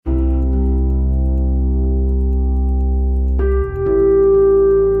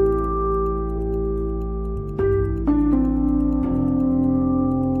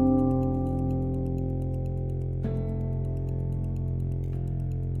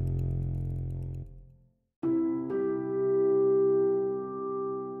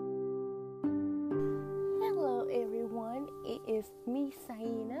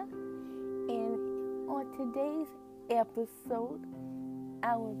episode,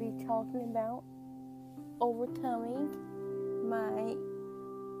 I will be talking about overcoming my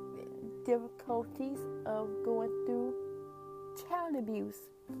difficulties of going through child abuse.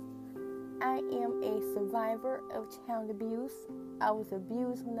 I am a survivor of child abuse. I was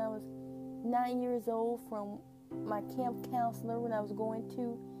abused when I was 9 years old from my camp counselor when I was going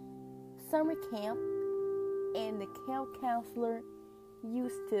to summer camp, and the camp counselor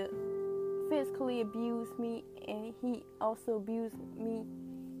used to physically abuse me, and he also abused me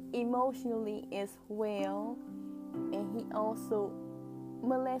emotionally as well, and he also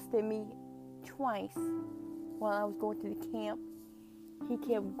molested me twice while I was going to the camp. He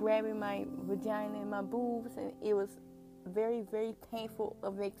kept grabbing my vagina and my boobs, and it was very, very painful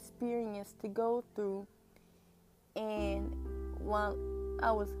of an experience to go through. And while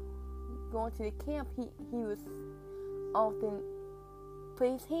I was going to the camp, he was often put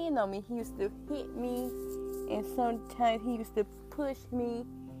his hand on me. He used to hit me, and sometimes he used to push me,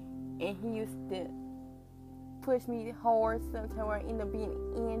 and he used to push me hard. Sometimes I ended up being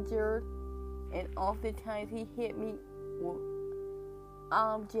injured, and oftentimes he hit me with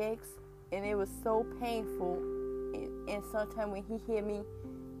objects, and it was so painful. And sometimes when he hit me,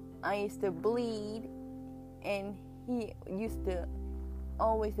 I used to bleed, and he used to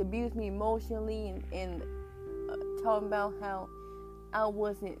always abuse me emotionally and talking about how I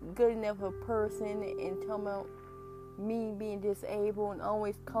wasn't good enough of a person, and talking about me being disabled, and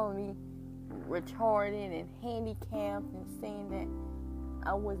always calling me retarded and handicapped, and saying that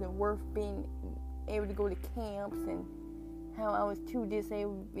I wasn't worth being able to go to camps, and how I was too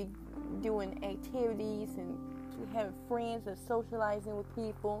disabled to be doing activities and having friends and socializing with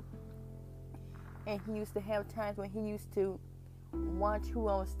people. And he used to have times when he used to watch who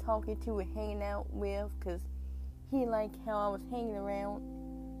I was talking to and hanging out with, because he liked how I was hanging around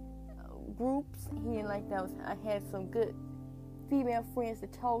groups. He didn't like that I had some good female friends to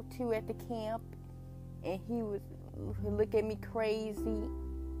talk to at the camp, and he would look at me crazy,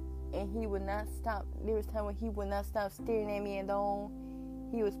 and he would not stop. There was time when he would not stop staring at me at all.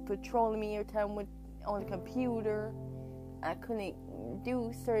 He was patrolling me every time I went on the computer. I couldn't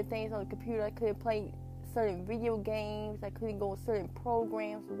do certain things on the computer. I couldn't play certain video games. I couldn't go on certain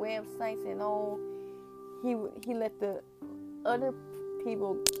programs, websites, and all. He let the other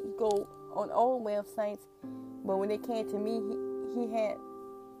people go on all websites, but when it came to me, he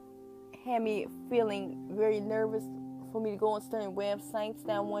had me feeling very nervous for me to go on certain websites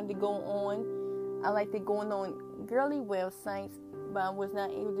that I wanted to go on. I liked to go on girly websites, but I was not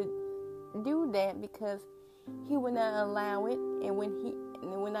able to do that because he would not allow it. And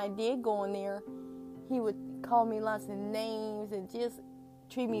when I did go on there, he would call me lots of names and just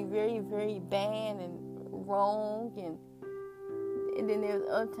treat me very, very bad and wrong. And then there was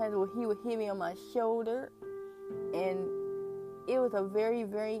other times where he would hit me on my shoulder, and it was a very,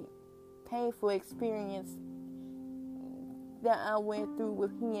 very painful experience that I went through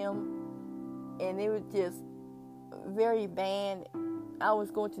with him, and it was just very bad. I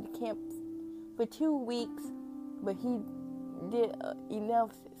was going to the camp for 2 weeks, but he did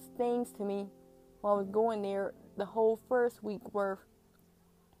enough things to me while I was going there the whole first week worth,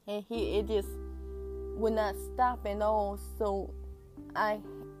 and it just would not stop at all. So I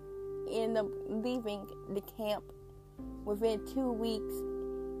ended up leaving the camp within 2 weeks,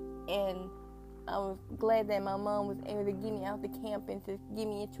 and I was glad that my mom was able to get me out the camp and to get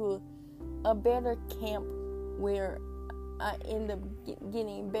me into a better camp where I ended up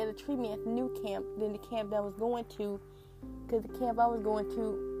getting better treatment at the new camp than the camp that I was going to, because the camp I was going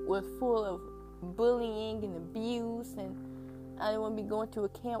to was full of bullying and abuse, and I didn't want to be going to a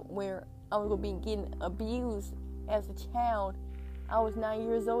camp where I was going to be getting abused as a child. I was 9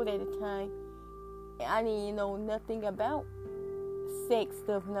 years old at the time, and I didn't know nothing about sex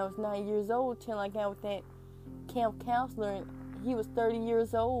stuff when I was 9 years old till I got with that camp counselor, and he was 30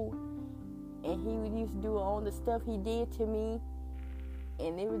 years old, and he used to do all the stuff he did to me,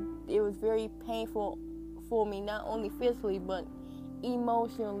 and it was very painful for me, not only physically but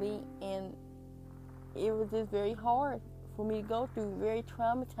emotionally, and it was just very hard for me to go through, very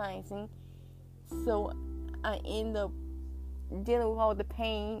traumatizing. So I ended up dealing with all the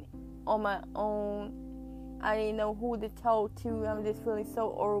pain on my own. I didn't know who to talk to. I was just feeling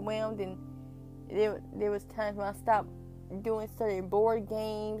so overwhelmed, and there was times when I stopped doing certain board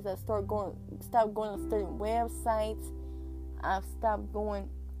games. I stopped going on certain websites. I stopped going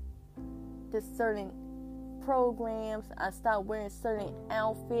to certain programs. I stopped wearing certain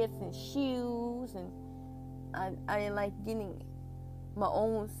outfits and shoes, and I didn't like getting my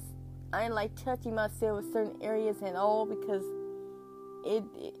own. I didn't like touching myself in certain areas at all, because it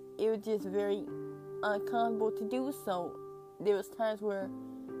was just very uncomfortable to do so. There was times where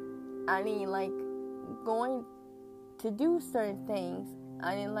I didn't like going to do certain things.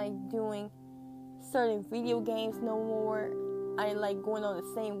 I didn't like doing certain video games no more. I didn't like going on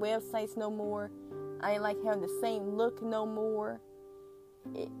the same websites no more. I didn't like having the same look no more.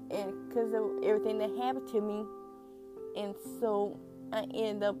 And because of everything that happened to me. And so I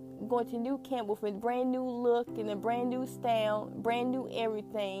ended up going to new camp with a brand new look and a brand new style, brand new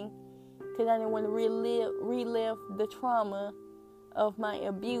everything. Because I didn't want to relive the trauma of my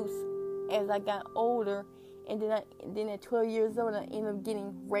abuse as I got older. And then at 12 years old, I ended up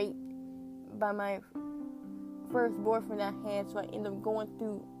getting raped by my first boyfriend I had. So I ended up going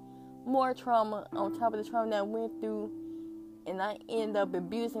through more trauma on top of the trauma that I went through. And I ended up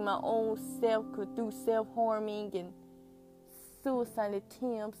abusing my own self through self-harming and suicide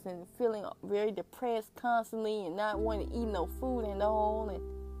attempts and feeling very depressed constantly and not wanting to eat no food at all.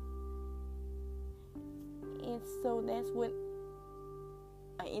 And so that's what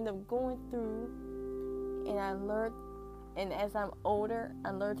I ended up going through. And I learned, and as I'm older,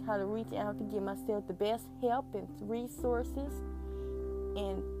 I learned how to reach out to give myself the best help and resources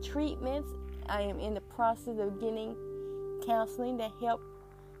and treatments. I am in the process of getting counseling that help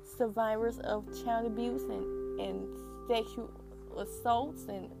survivors of child abuse and sexual assaults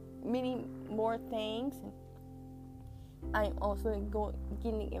and many more things. And I am also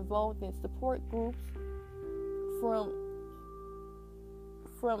getting involved in support groups for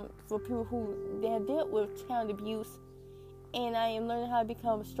people who have dealt with child abuse, and I am learning how to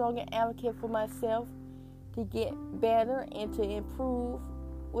become a stronger advocate for myself, to get better and to improve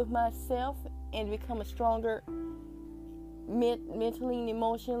with myself and become a stronger mentally and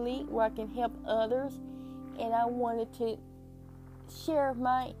emotionally, where I can help others. And I wanted to share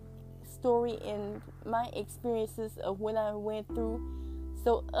my story and my experiences of what I went through,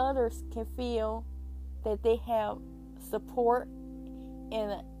 so others can feel that they have support and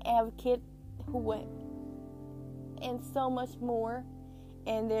an advocate and so much more,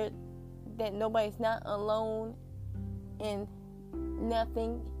 and that nobody's not alone in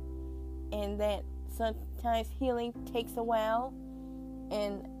nothing, and that sometimes healing takes a while.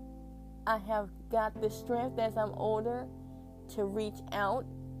 And I have got the strength as I'm older to reach out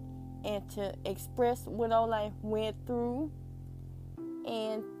and to express what all I went through,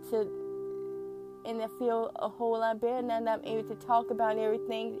 and I feel a whole lot better now that I'm able to talk about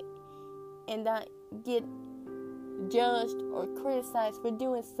everything and not get judged or criticized for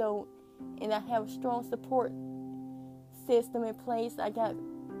doing so. And I have a strong support system in place. I got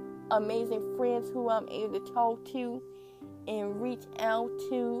amazing friends who I'm able to talk to and reach out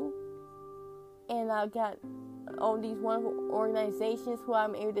to. And I've got all these wonderful organizations who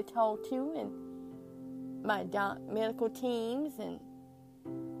I'm able to talk to, and my medical teams. And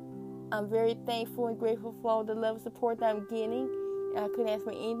I'm very thankful and grateful for all the love and support that I'm getting. And I couldn't ask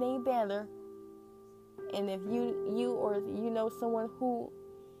for anything better. And if you or you know someone who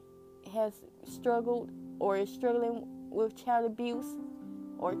has struggled or is struggling with child abuse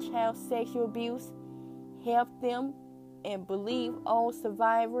or child sexual abuse, help them, and believe all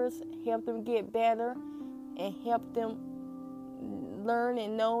survivors. Help them get better and help them learn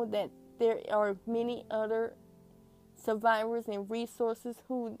and know that there are many other survivors and resources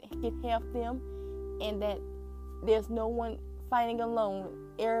who can help them, and that there's no one fighting alone.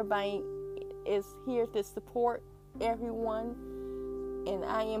 Everybody is here to support everyone, and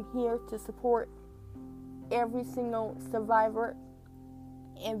I am here to support every single survivor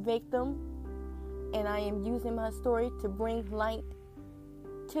and victim. And I am using my story to bring light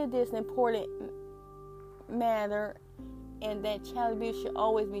to this important matter, and that child abuse should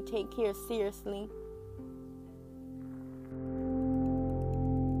always be taken care of seriously.